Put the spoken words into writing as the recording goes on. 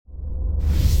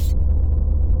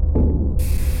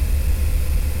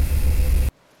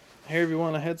Hey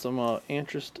everyone, I had some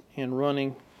interest in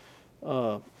running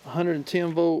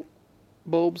 110 volt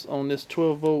bulbs on this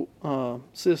 12 volt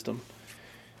system,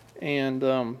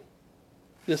 and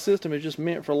this system is just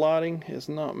meant for lighting. It's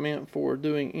not meant for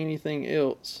doing anything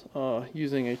else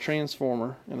using a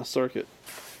transformer in a circuit.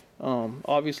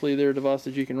 Obviously there are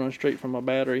devices you can run straight from a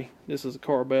battery. This is a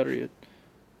car battery, a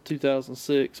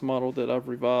 2006 model that I've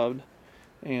revived,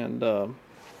 and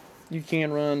you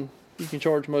can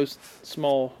charge most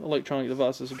small electronic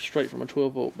devices straight from a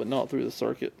 12 volt, but not through the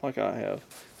circuit like I have.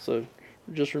 So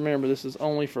just remember, this is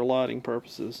only for lighting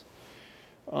purposes.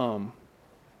 So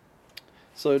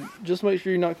just make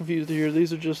sure you're not confused here.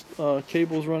 These are just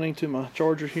cables running to my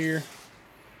charger here.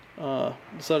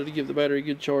 Decided to give the battery a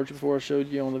good charge before I showed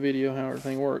you on the video how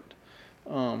everything worked.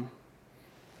 I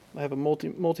have a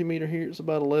multimeter here. It's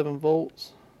about 11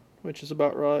 volts, which is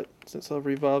about right. Since I've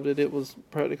revived it, it was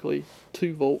practically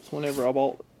 2 volts whenever I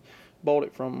bought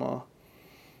it from a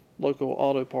local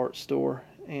auto parts store,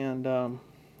 and I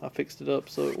fixed it up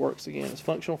so it works again. It's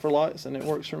functional for lights and it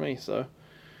works for me. So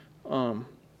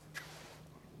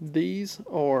these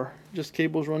are just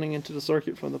cables running into the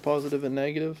circuit from the positive and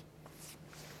negative.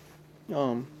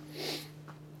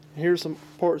 Here's some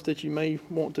parts that you may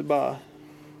want to buy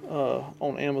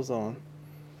on Amazon.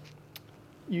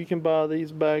 You can buy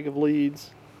these bag of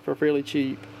leads for fairly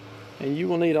cheap, and you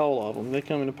will need all of them. They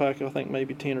come in a pack of, I think,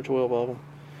 maybe 10 or 12 of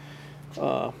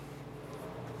them.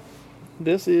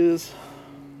 This is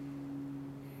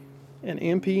an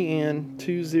Npn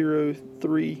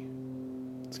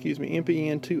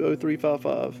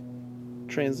 20355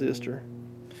 transistor.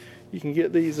 You can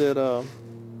get these at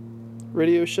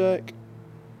Radio Shack,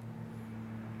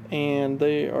 and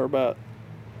they are about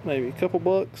maybe a couple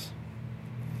bucks,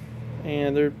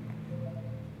 and they're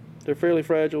fairly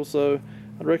fragile, so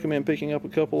I'd recommend picking up a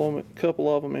couple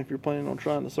of them if you're planning on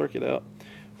trying the circuit out,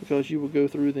 because you will go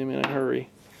through them in a hurry.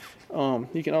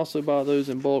 You can also buy those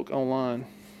in bulk online.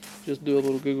 Just do a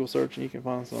little Google search and you can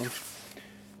find some.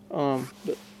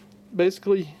 But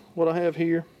basically what I have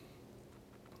here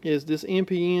is this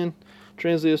Npn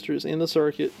transistor is in the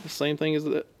circuit, the same thing as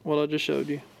what I just showed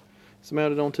you. It's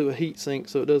mounted onto a heat sink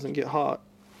so it doesn't get hot.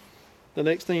 The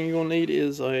next thing you're going to need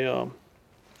is a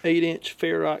 8-inch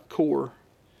Ferrite core,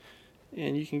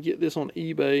 and you can get this on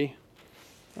eBay.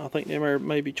 I think they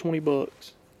may be 20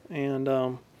 bucks, and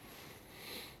I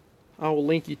will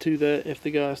link you to that if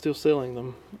the guy is still selling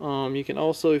them. You can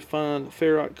also find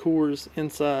Ferrite cores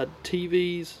inside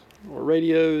TVs or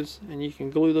radios, and you can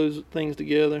glue those things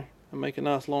together and make a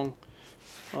nice long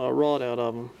rod out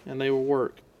of them, and they will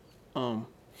work.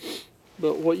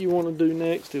 But what you want to do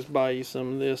next is buy you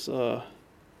some of this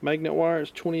magnet wire.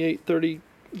 It's 2830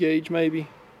 gauge maybe,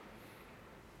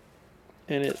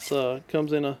 and it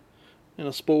comes in a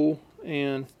spool,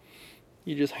 and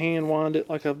you just hand wind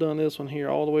it like I've done this one here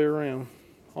all the way around,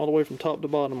 all the way from top to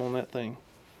bottom on that thing.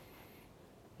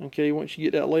 Okay, once you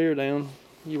get that layer down,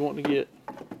 you want to get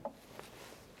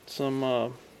some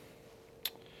I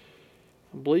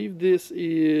believe this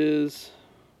is,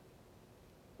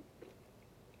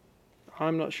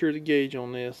 I'm not sure the gauge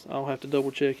on this. I'll have to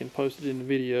double check and post it in the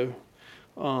video.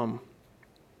 I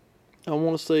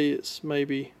want to say it's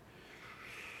maybe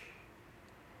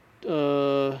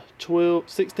 16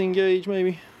 gauge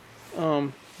maybe,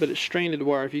 but it's stranded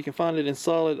wire. If you can find it in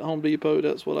solid at Home Depot,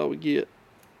 that's what I would get.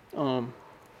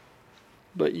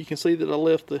 But you can see that I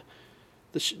left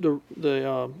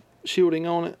the shielding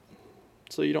on it,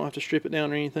 so you don't have to strip it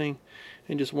down or anything,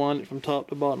 and just wind it from top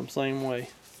to bottom same way.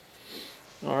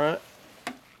 Alright,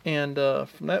 and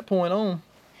from that point on,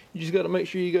 you just got to make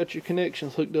sure you got your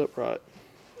connections hooked up right.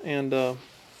 And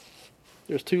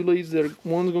there's 2 leads that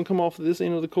one's going to come off of this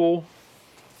end of the coil,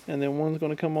 and then one's going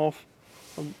to come off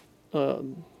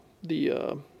the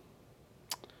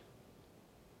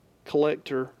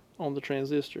collector on the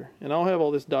transistor. And I'll have all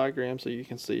this diagram so you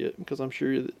can see it, because I'm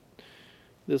sure that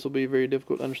this will be very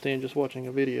difficult to understand just watching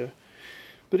a video.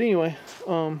 But anyway,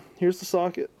 here's the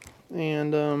socket,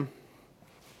 and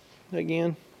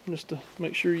again, just to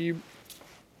make sure you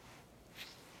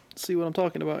see what I'm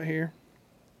talking about here.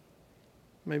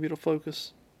 Maybe it'll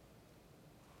focus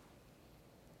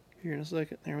here in a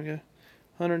second. There we go.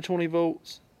 120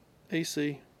 volts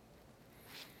AC.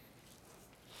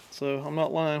 So I'm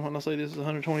not lying when I say this is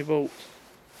 120 volts.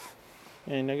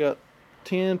 And I got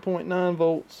 10.9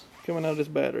 volts coming out of this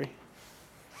battery.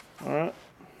 Alright.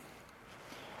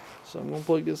 So I'm going to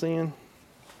plug this in.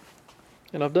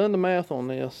 And I've done the math on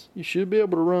this. You should be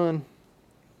able to run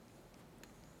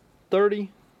 20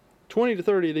 to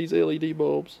 30 of these LED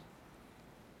bulbs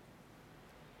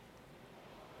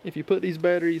if you put these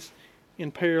batteries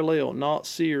in parallel, not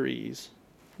series.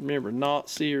 Remember, not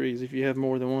series if you have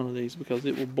more than one of these, because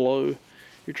it will blow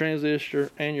your transistor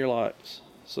and your lights.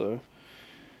 So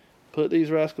put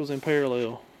these rascals in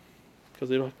parallel,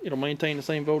 because it'll maintain the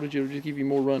same voltage. It'll just give you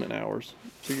more running hours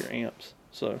to your amps.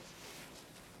 So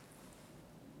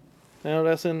now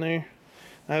that's in there,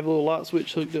 I have a little light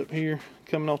switch hooked up here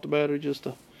coming off the battery just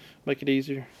to make it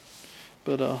easier.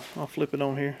 But I'll flip it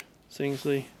on here so you can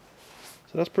see.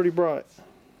 So that's pretty bright.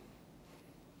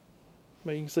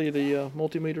 But you can see the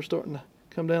multimeter starting to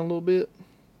come down a little bit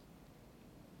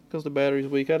because the battery's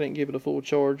weak. I didn't give it a full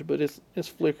charge, but it's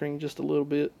flickering just a little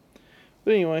bit.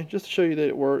 But anyway, just to show you that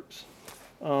it works,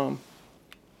 I'm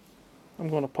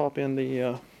going to pop in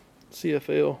the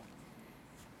CFL.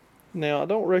 Now, I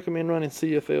don't recommend running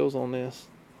CFLs on this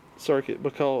circuit,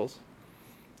 because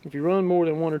if you run more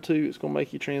than one or two, it's going to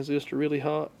make your transistor really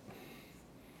hot.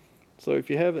 So if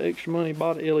you have the extra money,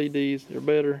 buy the LEDs. They're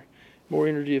better, more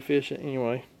energy efficient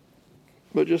anyway.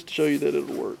 But just to show you that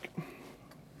it'll work,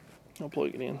 I'll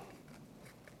plug it in.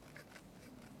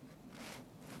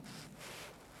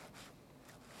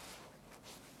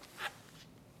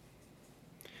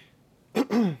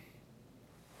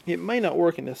 It may not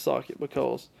work in this socket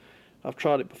because I've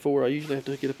tried it before. I usually have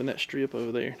to hook it up in that strip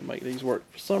over there to make these work.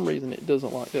 For some reason it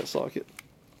doesn't like that socket.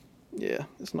 Yeah,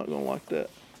 it's not going to like that.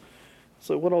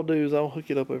 So what I'll do is I'll hook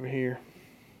it up over here.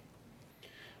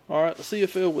 Alright, the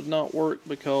CFL would not work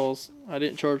because I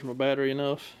didn't charge my battery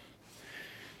enough.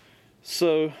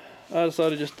 So I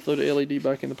decided just to throw the LED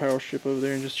back in the power strip over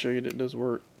there and just show you that it does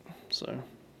work. So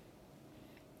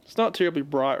it's not terribly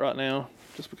bright right now,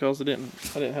 just because I didn't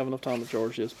have enough time to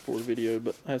charge this before the video,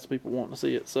 but I had some people wanting to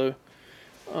see it. So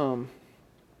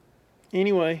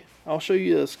anyway, I'll show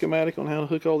you a schematic on how to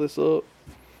hook all this up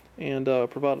and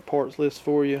provide a parts list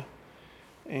for you.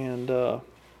 And I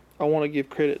want to give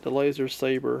credit to Laser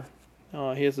Saber.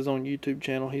 He has his own YouTube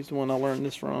channel. He's the one I learned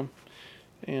this from,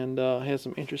 and has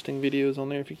some interesting videos on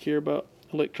there if you care about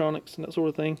electronics and that sort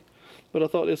of thing. But I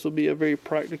thought this would be a very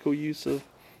practical use of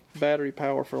battery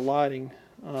power for lighting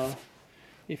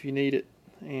if you need it.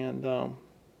 And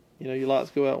you know, your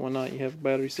lights go out one night, you have a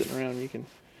battery sitting around, you can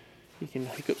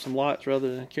hook up some lights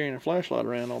rather than carrying a flashlight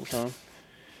around all the time.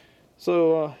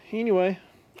 So anyway,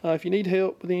 if you need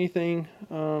help with anything,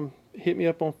 hit me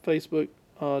up on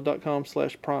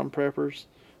Facebook.com/PrimePreppers,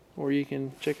 or you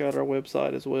can check out our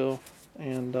website as well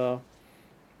and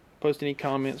post any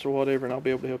comments or whatever, and I'll be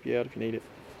able to help you out if you need it.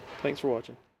 Thanks for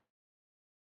watching.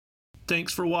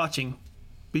 Thanks for watching.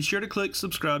 Be sure to click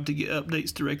subscribe to get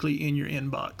updates directly in your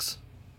inbox.